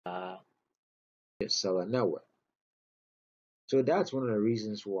cellular network. So that's one of the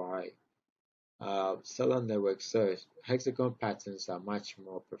reasons why cellular network search hexagon patterns are much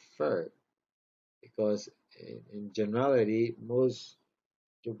more preferred because in generality, most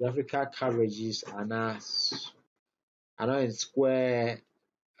geographical coverages are not in square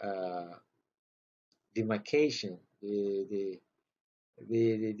uh, demarcation. They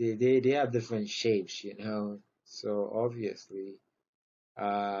have different shapes, you know. So obviously,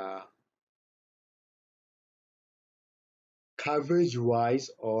 uh, coverage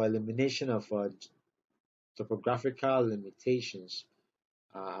wise or elimination of topographical limitations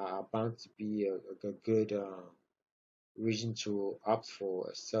are bound to be a good region to opt for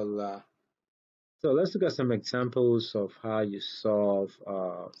a cellular. So let's look at some examples of how you solve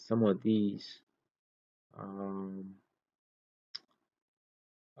some of these um,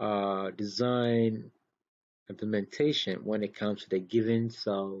 design implementation when it comes to the given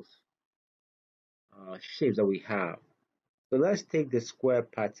cells shapes that we have. So let's take the square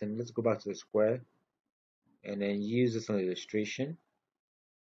pattern. Let's go back to the square and then use this as an illustration.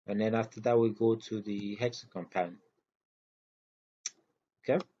 And then after that, we go to the hexagon pattern.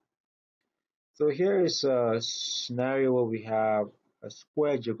 Okay. So here is a scenario where we have a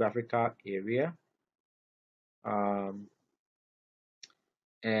square geographical area, um,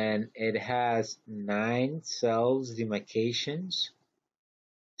 and it has 9 cells demarcations.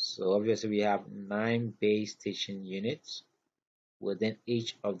 So obviously we have 9 base station units within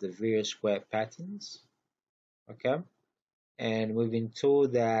each of the various square patterns. Okay, and we've been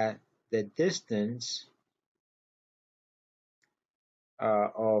told that the distance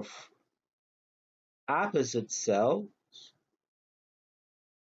of opposite cells,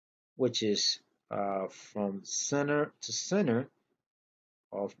 which is from center to center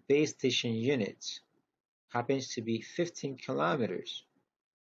of base station units, happens to be 15 kilometers.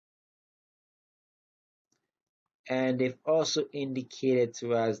 And they've also indicated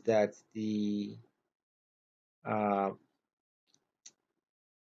to us that the uh,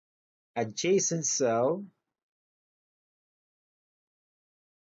 adjacent cell,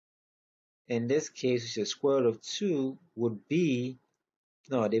 in this case, which is square root of 2, would be,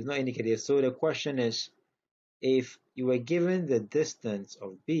 no, they've not indicated. So the question is, if you were given the distance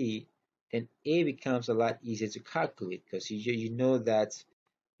of B, then A becomes a lot easier to calculate because you know that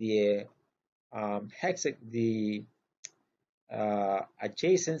the the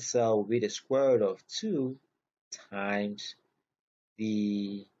adjacent cell will be the square root of 2 times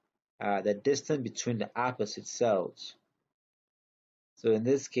the distance between the opposite cells. So in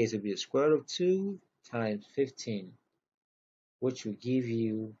this case, it will be the square root of 2 times 15, which will give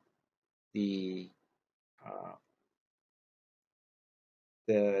you the uh,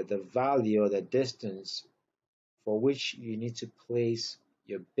 the value or the distance for which you need to place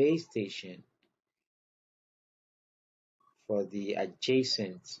your base station for the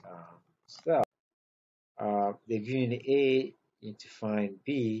adjacent cell. They've given A, you need to find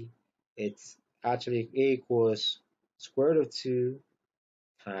B. It's actually A equals square root of 2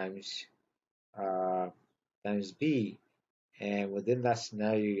 times uh, times B. And within that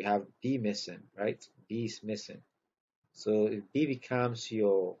scenario, you have B missing, right? B is missing. So if B becomes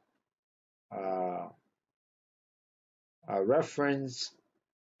your uh, reference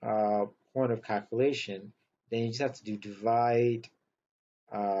uh, point of calculation, then you just have to divide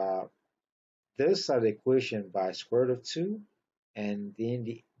uh, this side of the equation by square root of 2 and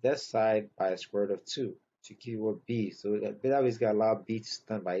then that side by square root of 2 to give you what B. So that always got to allow B to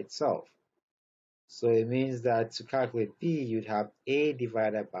stand by itself. So it means that to calculate B, you'd have A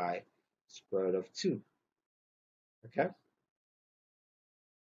divided by square root of 2. Okay?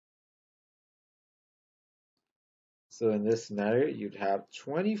 So in this scenario, you'd have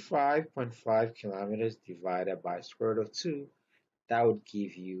 25.5 kilometers divided by square root of 2. That would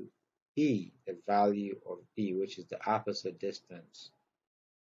give you B, the value of B, which is the opposite distance.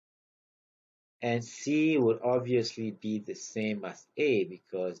 And C would obviously be the same as A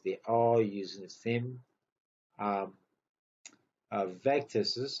because they're all using the same um,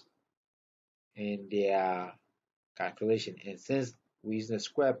 vectors in their calculation. And since we're using a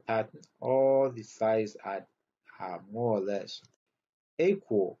square pattern, all the sides are more or less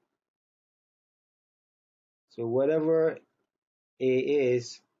equal. So whatever A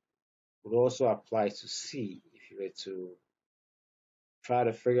is would also apply to C if you were to try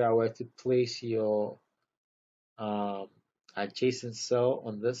to figure out where to place your um, adjacent cell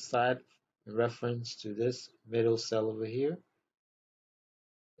on this side in reference to this middle cell over here.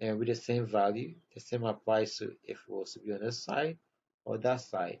 And with the same value, the same applies to if it was to be on this side or that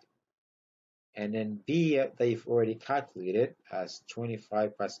side. And then b that you've already calculated as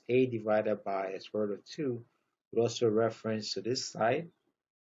 25 plus a divided by the square root of 2 would also reference to this side,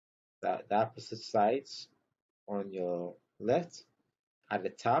 the opposite sides on your left, at the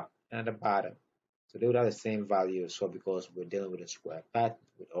top and at the bottom. So they would have the same value as well because we're dealing with a square pattern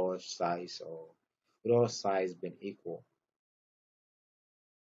with all sides being equal.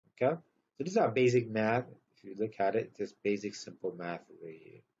 Okay? So these are basic math. If you look at it, just basic simple math right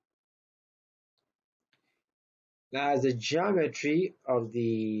here. Now as the geometry of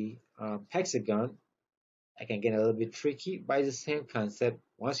the hexagon, I can get a little bit tricky, but it's the same concept.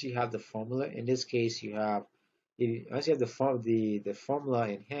 Once you have the formula, in this case you have once you have the formula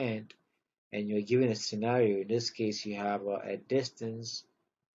in hand, and you're given a scenario. In this case, you have a distance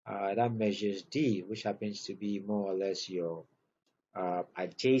that measures d, which happens to be more or less your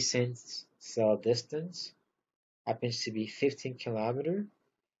adjacent cell distance, happens to be 15 kilometer,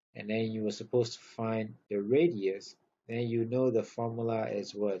 and then you were supposed to find the radius. Then you know the formula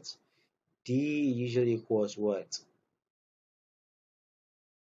is what? D usually equals what?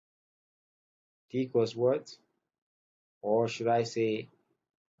 D equals what? Or should I say,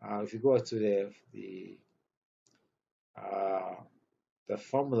 if you go to uh, the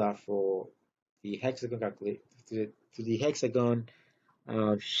formula for the hexagon calculate to the hexagon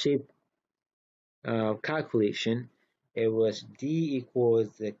shape calculation, it was d equals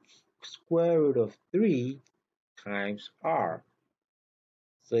the square root of 3 times r.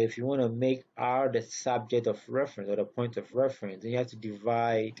 So if you want to make r the subject of reference or the point of reference, then you have to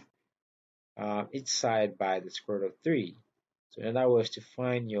divide each side by the square root of 3. So in other words, to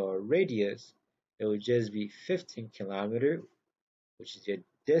find your radius, it would just be 15 kilometer, which is your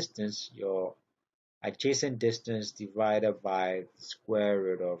distance, your adjacent distance divided by the square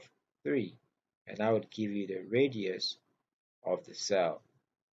root of 3. And that would give you the radius of the cell,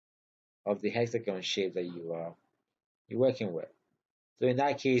 of the hexagon shape that you're working with. So in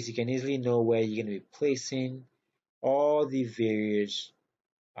that case, you can easily know where you're going to be placing all the various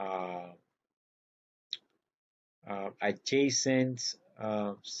uh, adjacent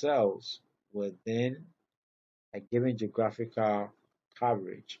cells within a given geographical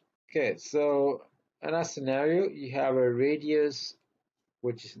coverage. Okay, so in that scenario, you have a radius,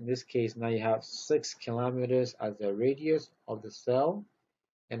 which is in this case now you have 6 kilometers as the radius of the cell,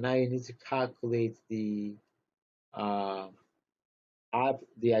 and now you need to calculate uh,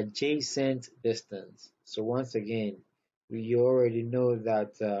 the adjacent distance. So once again, we already know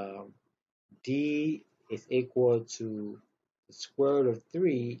that d is equal to the square root of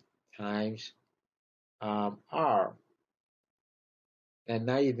 3 times r. And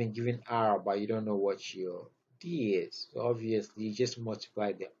now you've been given r, but you don't know what your d is. So obviously, you just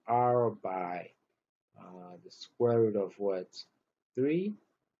multiply the r by the square root of what? 3.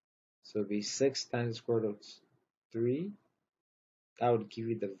 So it'll be 6 times the square root of 3. That would give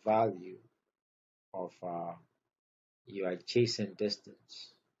you the value of your adjacent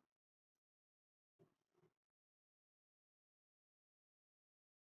distance.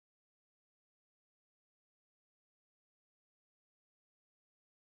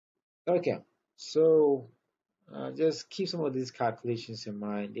 Okay, so just keep some of these calculations in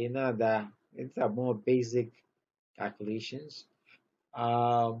mind. They're not that, it's a more basic calculations.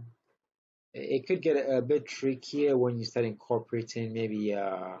 Um, it could get a bit trickier when you start incorporating maybe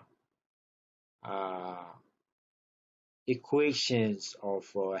uh, equations of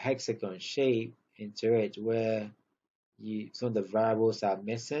hexagon shape into it, where some of the variables are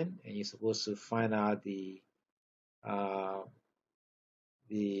missing, and you're supposed to find out uh,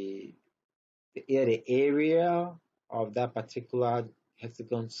 the the area of that particular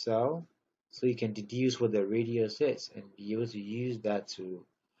hexagon cell, so you can deduce what the radius is and be able to use that to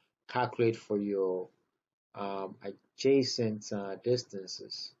calculate for your adjacent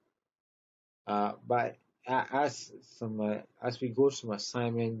distances. But as we go through some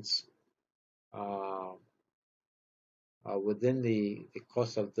assignments uh, within the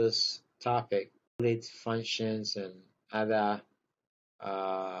course of this topic, calculate functions and other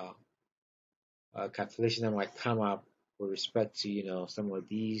uh, calculation that might come up with respect to some of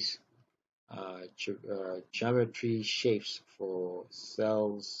these geometry shapes for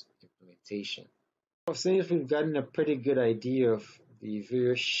cells implementation. Since we've gotten a pretty good idea of the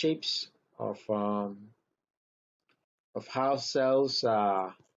various shapes of how cells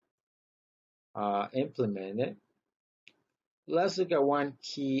are implemented, let's look at one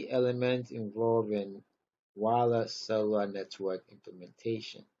key element involved in wireless cellular network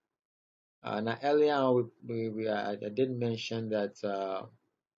implementation. Now earlier on, I did mention that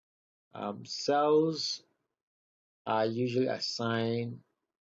cells are usually assigned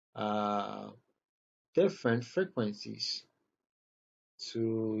uh, different frequencies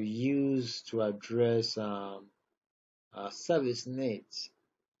to use to address service needs.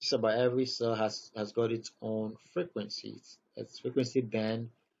 Just about every cell has got its own frequencies. Its frequency band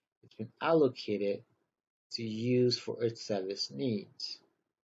has been allocated to use for its service needs.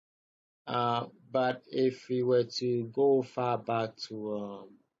 But if we were to go far back to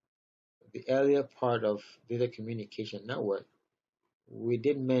the earlier part of data communication network, we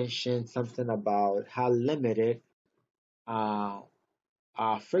did mention something about how limited uh,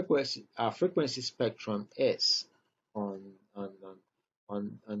 our frequency spectrum is on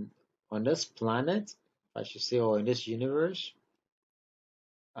on on on this planet, I should say, or in this universe.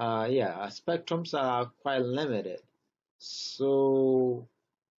 Yeah, our spectrums are quite limited, so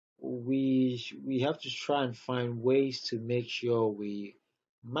we have to try and find ways to make sure we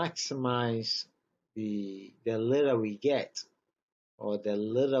maximize the little we get or the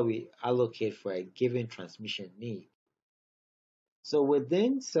little we allocate for a given transmission need. So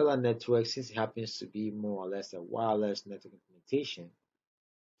within cellular networks, since it happens to be more or less a wireless network implementation,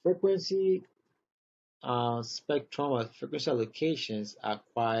 frequency spectrum or frequency allocations are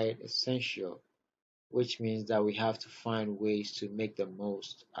quite essential, which means that we have to find ways to make the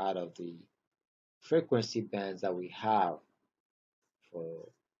most out of the frequency bands that we have for,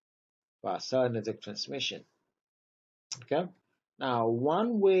 for our cellular network transmission. Okay. Now,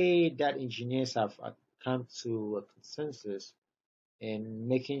 one way that engineers have come to a consensus in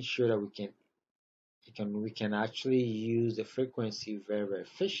making sure that we can actually use the frequency very, very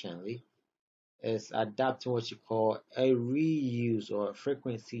efficiently is adapting what you call a reuse or a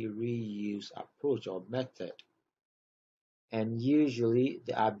frequency reuse approach or method. And usually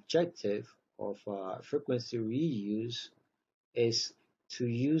the objective of frequency reuse is to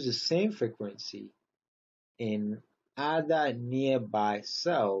use the same frequency in other nearby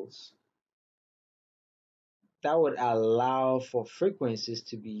cells that would allow for frequencies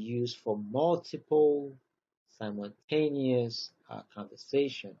to be used for multiple simultaneous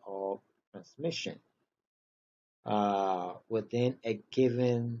conversation or transmission within a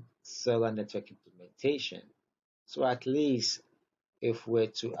given cellular network implementation. So at least if we're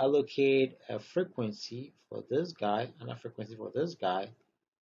to allocate a frequency for this guy and a frequency for this guy,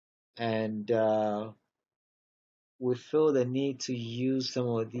 and we feel the need to use some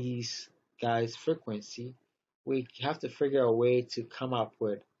of these guys' frequency, we have to figure a way to come up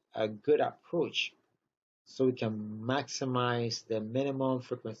with a good approach so we can maximize the minimum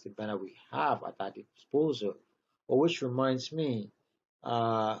frequency band that we have at our disposal. Well, which reminds me,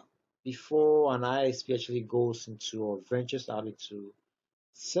 uh, before an ISP actually goes into or ventures out into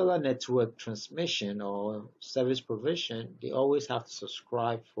cellular network transmission or service provision, they always have to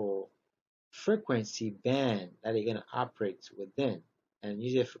subscribe for frequency band that they're going to operate within. And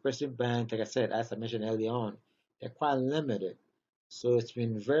usually a frequency band, like I said, as I mentioned earlier on, they're quite limited. So it's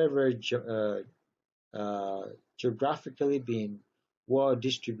been very, very geographically being well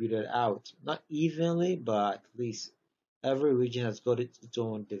distributed out. Not evenly, but at least every region has got its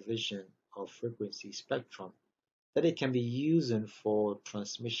own division of frequency spectrum that it can be using for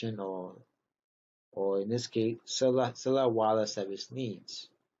transmission or in this case, cellular wireless service needs.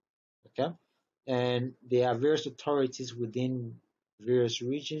 Okay? And there are various authorities within various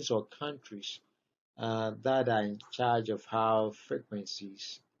regions or countries that are in charge of how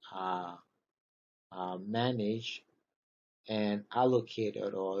frequencies are, are managed and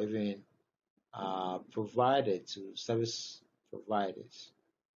allocated or even provided to service providers.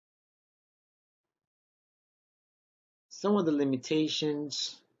 Some of the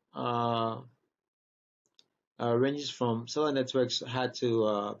limitations uh, ranges from cellular networks had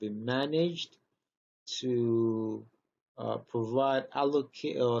to be managed to provide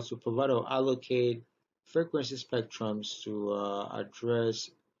or allocate frequency spectrums to address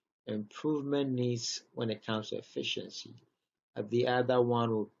improvement needs when it comes to efficiency. The other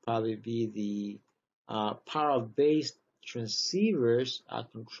one would probably be the power-based transceivers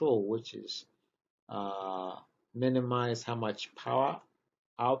control, which is uh, minimize how much power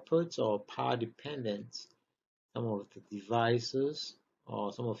output or power dependence some of the devices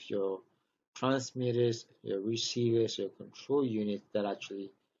or some of your transmitters, your receivers, your control units that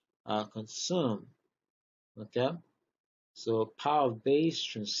actually consume. Okay, so power-based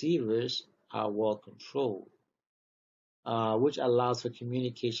transceivers are well controlled, which allows for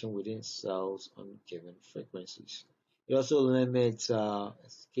communication within cells on given frequencies. It also limits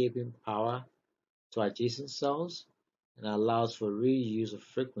escaping power to adjacent cells and allows for reuse of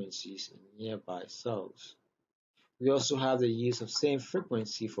frequencies in nearby cells. We also have the use of same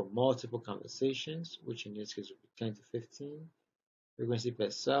frequency for multiple conversations, which in this case would be 10 to 15, frequency per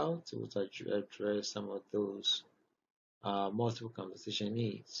cell to address some of those multiple composition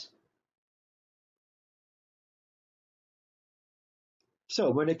needs. So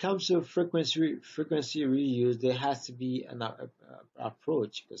when it comes to frequency reuse, there has to be an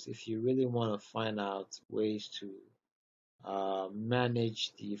approach, because if you really want to find out ways to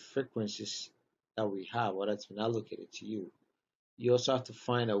manage the frequencies that we have or that's been allocated to you, you also have to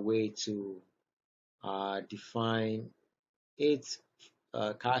find a way to define its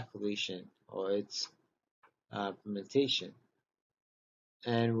calculation or its implementation.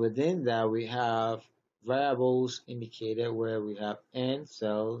 And within that, we have variables indicated where we have n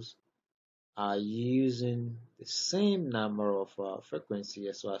cells using the same number of frequency.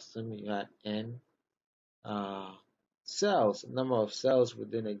 So assuming you had n uh, cells, number of cells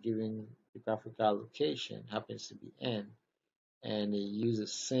within a given geographical location happens to be n, and they use the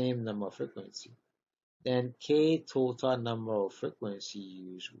same number of frequency. Then k total number of frequency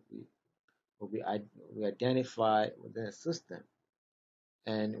used will be identified within a system,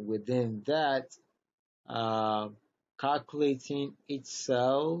 and within that, uh, calculating each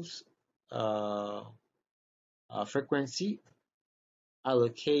cell's uh, frequency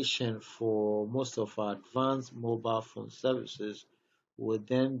allocation for most of our advanced mobile phone services would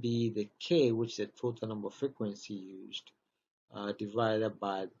then be the K, which is the total number of frequency used, divided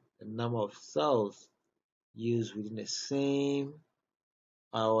by the number of cells used within the same,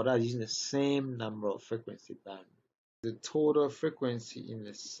 or that using the same number of frequency band. The total frequency in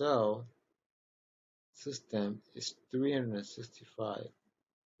the cell system is 365.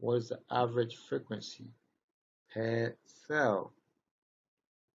 What is the average frequency per cell?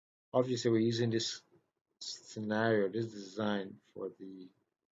 Obviously, we're using this scenario, this design for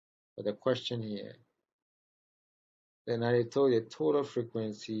the question here. Then I told you total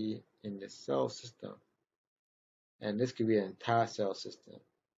frequency in the cell system, and this could be an entire cell system.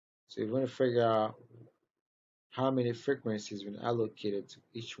 So you want to figure out how many frequencies been allocated to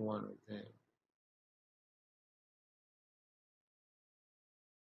each one of them.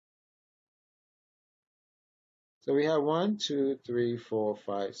 So we have 1, 2, 3, 4,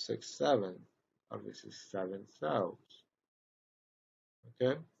 5, 6, 7. Obviously 7 cells.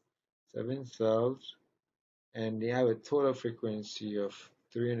 Okay? 7 cells, and they have a total frequency of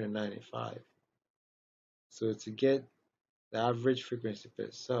 395. So to get the average frequency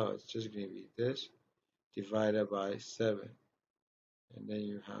per cell, it's just going to be this divided by 7, and then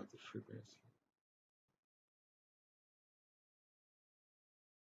you have the frequency.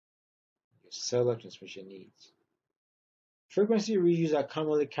 Your cellular transmission needs. Frequency reuse are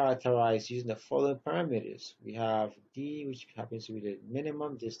commonly characterized using the following parameters. We have D, which happens to be the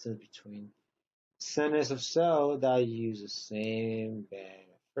minimum distance between centers of cell that use the same band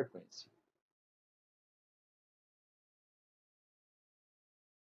of frequency.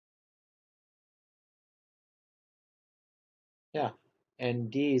 Yeah,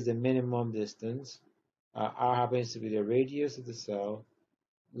 and D is the minimum distance. R happens to be the radius of the cell.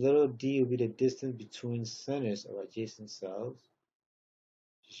 Little d will be the distance between centers of adjacent cells.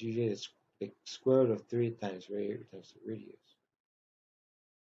 It's usually the square root of 3 times the radius.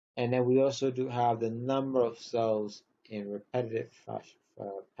 And then we also do have the number of cells in repetitive fashion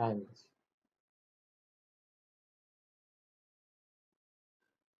patterns.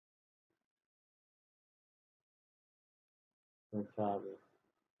 No problem.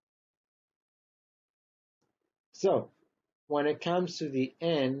 So when it comes to the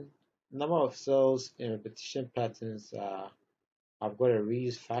n, number of cells in repetition patterns have got a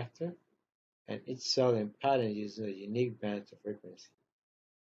reuse factor, and each cell in pattern uses a unique band of frequency.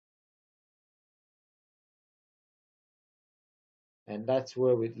 And that's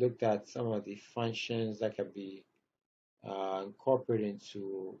where we looked at some of the functions that can be incorporated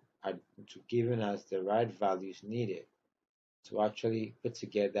into giving us the right values needed to actually put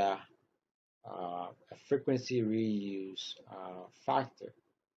together a frequency reuse factor.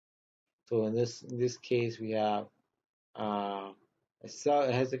 So in this case, we have a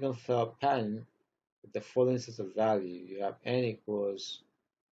hexagon cell pattern with the following sets of value. You have n equals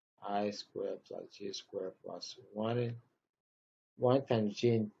I squared plus j squared plus 1 times j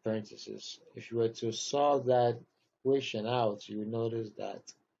in parentheses. If you were to solve that equation out, you will notice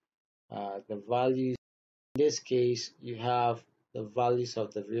that the values, in this case, you have the values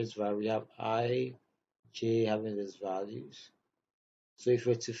of the various values. We have I, j having these values. So if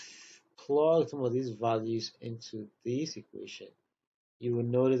we were to plug some of these values into this equation, you will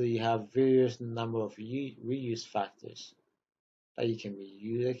notice that you have various number of reuse factors that you can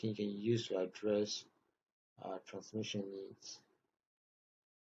use to address transmission needs.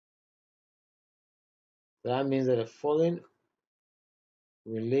 So that means that the following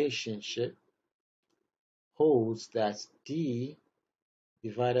relationship holds that D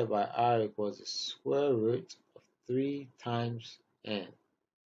divided by R equals the square root of 3 times N.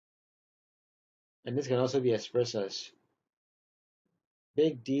 And this can also be expressed as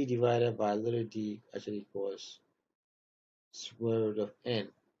big D divided by little d actually equals square root of N.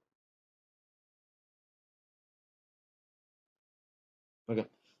 Okay,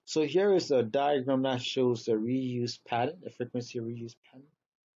 so here is a diagram that shows the reuse pattern, the frequency reuse pattern.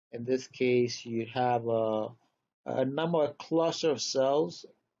 In this case, you have a number of cluster of cells,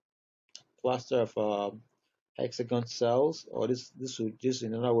 cluster of hexagon cells, or this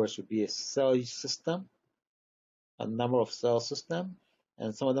in other words would be a cell system, a number of cell system,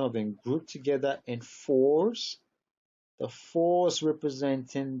 and some of them have been grouped together in fours. The fours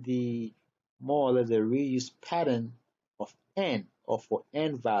representing the more or less the reuse pattern of n, or for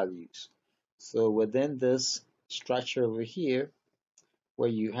n values. So within this structure over here, where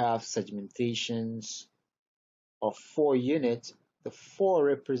you have segmentations of 4 units, the 4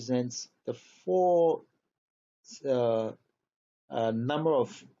 represents the 4 uh, number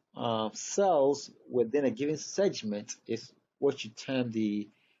of cells within a given segment is what you term the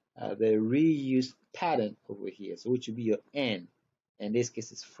reuse pattern over here. So which would be your n. In this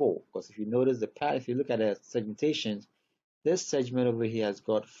case, it's 4. Because if you notice the pattern, if you look at the segmentation, this segment over here has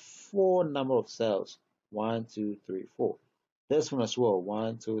got 4 number of cells. 1, 2, 3, 4. This one as well.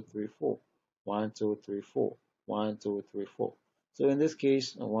 1, 2, 3, 4. 1, 2, 3, 4. 1, 2, 3, 4. So in this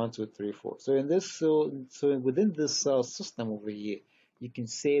case, 1, 2, 3, 4. So in this, so within this cell system over here, you can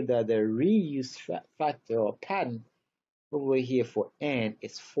say that the reuse factor or pattern over here for n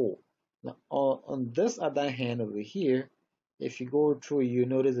is 4. Now on this other hand over here, if you go through, you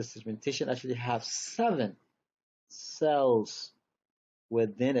notice the segmentation actually has 7 cells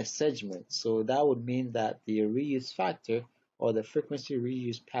within a segment. So that would mean that the reuse factor or the frequency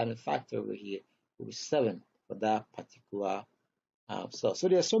reuse pattern factor over here will be 7 for that particular cell. So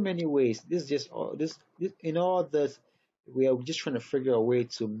there are so many ways. This is just in all this, we are just trying to figure a way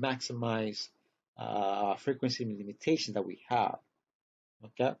to maximize frequency limitations that we have.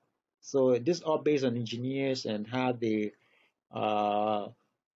 Okay, so this is all based on engineers and how they uh,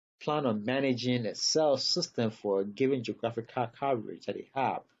 plan on managing a cell system for a given geographical coverage that they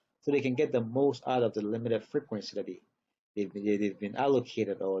have, so they can get the most out of the limited frequency that they've been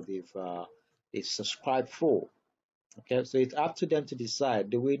allocated or they've subscribed for. Okay, so it's up to them to decide.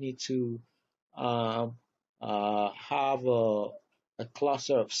 Do we need to um, have a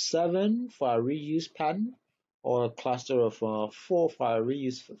cluster of 7 for our reuse pattern, or a cluster of 4 for our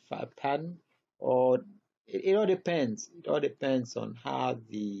reuse pattern, or it all depends. It all depends on how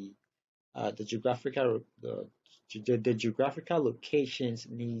the geographical the geographical locations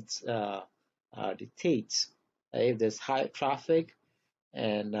needs dictates. If there's high traffic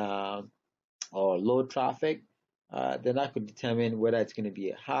and or low traffic, then that could determine whether it's going to be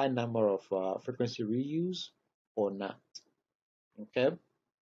a high number of frequency reuse or not. Okay,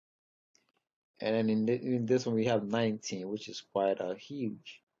 and then in this one we have 19, which is quite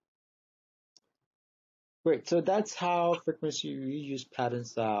huge. Great, so that's how frequency reuse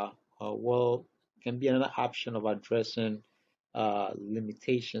patterns are well, can be another option of addressing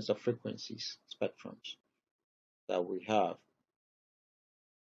limitations of frequencies spectrums that we have.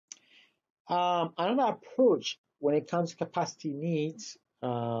 Another approach when it comes to capacity needs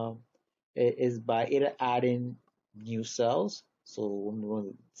is by either adding new cells. So when we want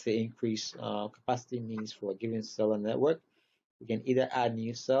to say increase capacity needs for a given cell network, we can either add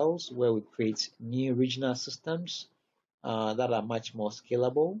new cells where we create new regional systems that are much more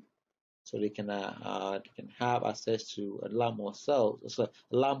scalable, so they can have access to a lot more cells, so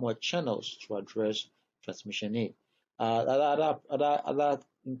a lot more channels to address transmission need. Other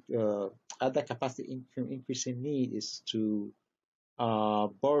capacity increasing need is to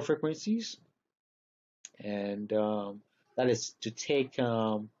borrow frequencies, and that is to take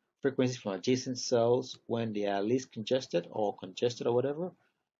frequencies from adjacent cells when they are least congested or whatever,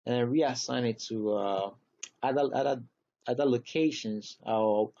 and reassign it to other other locations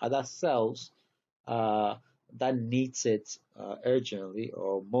or other cells that needs it urgently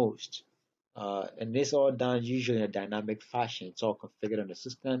or most. And this all done usually in a dynamic fashion. It's all configured on the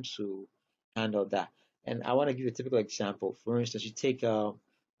system to handle that. And I want to give you a typical example. For instance, you take a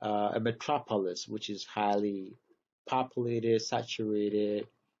metropolis, which is highly populated, saturated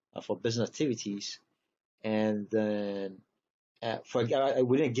for business activities, and then for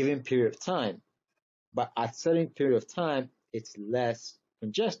within a given period of time. But at a certain period of time, it's less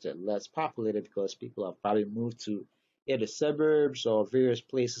congested, less populated because people have probably moved to either the suburbs or various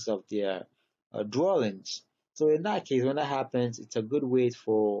places of their dwellings. So in that case, when that happens, it's a good way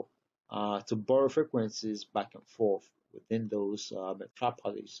for to borrow frequencies back and forth within those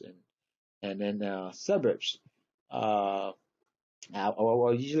metropolis and then suburbs. Uh, I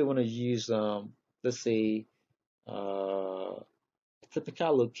usually want to use let's say a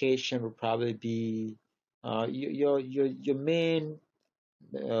typical location would probably be your main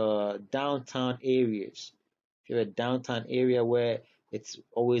downtown areas. If you're a downtown area where it's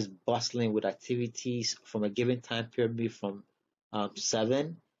always bustling with activities from a given time period, maybe from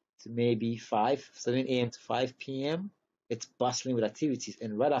 7 to maybe 7 a.m. to 5 p.m., it's bustling with activities.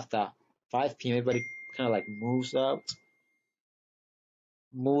 And right after 5 p.m., everybody kind of like moves out,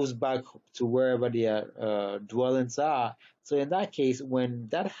 moves back to wherever their dwellings are. So in that case, when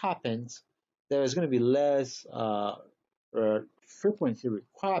that happens, there is going to be less frequency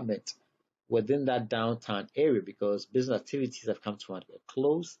requirement within that downtown area because business activities have come to a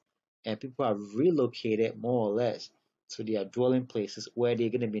close and people have relocated more or less to their dwelling places where they're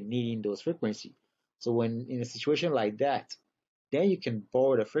going to be needing those frequencies. So when in a situation like that, then you can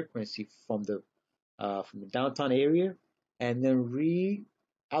borrow the frequency from the downtown area and then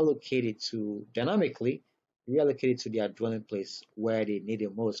reallocate it to dynamically reallocate it to their dwelling place where they need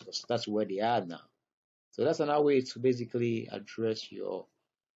it most because that's where they are now. So that's another way to basically address your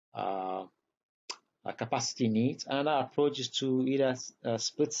uh, capacity needs. Another approach is to either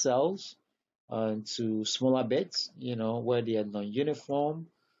split cells into smaller bits, where they are non-uniform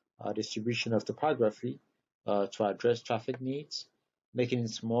distribution of topography to address traffic needs, making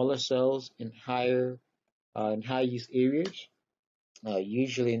smaller cells in high use areas.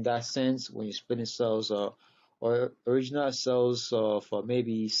 Usually, in that sense, when you're splitting cells or original cells for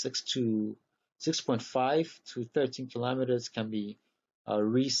maybe 6.5 to 13 kilometers can be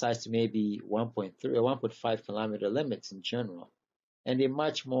resized to maybe 1.3 or 1.5 kilometer limits in general, and they're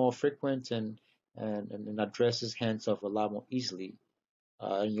much more frequent and addresses hands-off a lot more easily.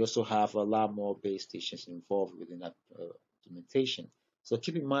 And you also have a lot more base stations involved within that implementation. So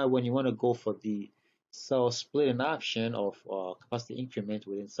keep in mind when you want to go for the cell splitting option of capacity increment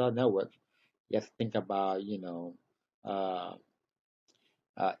within cell network, you have to think about,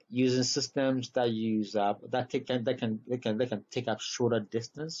 uh, using systems that use that take that can they can take up shorter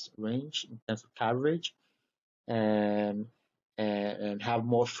distance range in terms of coverage and and have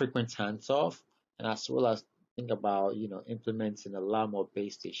more frequent hands off, and as well as think about implementing a lot more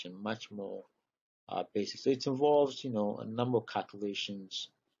base station, much more basic. So it involves a number of calculations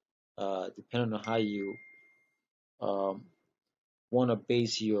depending on how you um, want to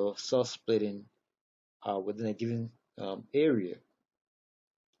base your cell splitting within a given area.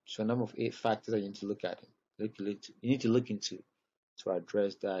 So a number of eight factors that you need to look at. You need to look into to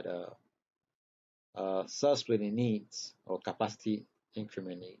address that cell splitting needs or capacity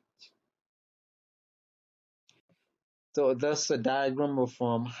increment needs. So that's a diagram of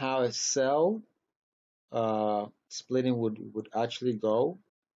how a cell splitting would actually go,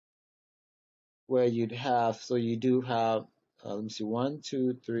 where you'd have, so you do have, let me see, one,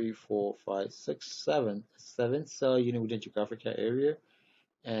 two, three, four, five, six, seven cell unit within geographical area.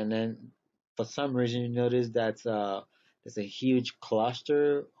 And then for some reason, you notice that there's a huge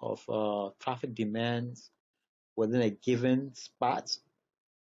cluster of traffic demands within a given spot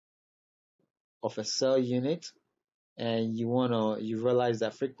of a cell unit. And you realize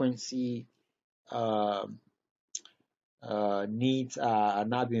that frequency um, needs are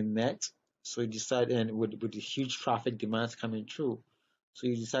not being met. So you decide, and with the huge traffic demands coming through, so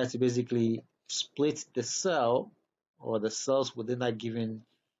you decide to basically split the cell or the cells within that given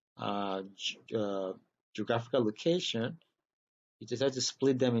uh, geographical location. You decide to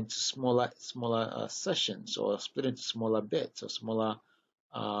split them into smaller sessions or split into smaller bits or smaller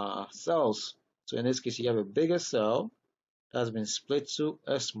cells. So in this case, you have a bigger cell has been split to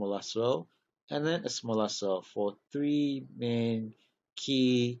a smaller cell and then a smaller cell for three main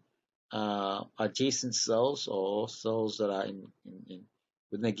key adjacent cells or cells that are in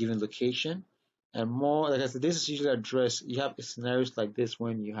within a given location. And more, like I said, this is usually addressed. You have scenarios like this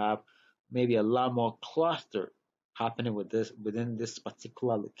when you have maybe a lot more cluster happening within this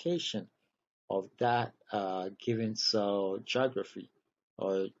particular location of that given cell geography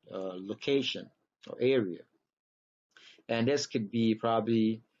or location or area. And this could be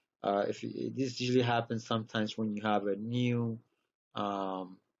probably if this usually happens sometimes when you have a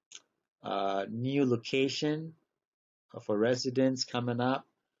um, new location for residents coming up,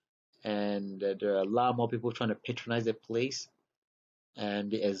 and there are a lot more people trying to patronize the place,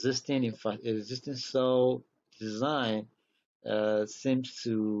 and the existing cell design seems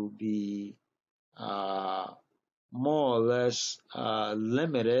to be uh, more or less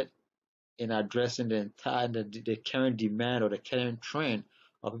limited in addressing the current demand or the current trend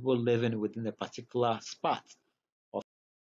of people living within a particular spot.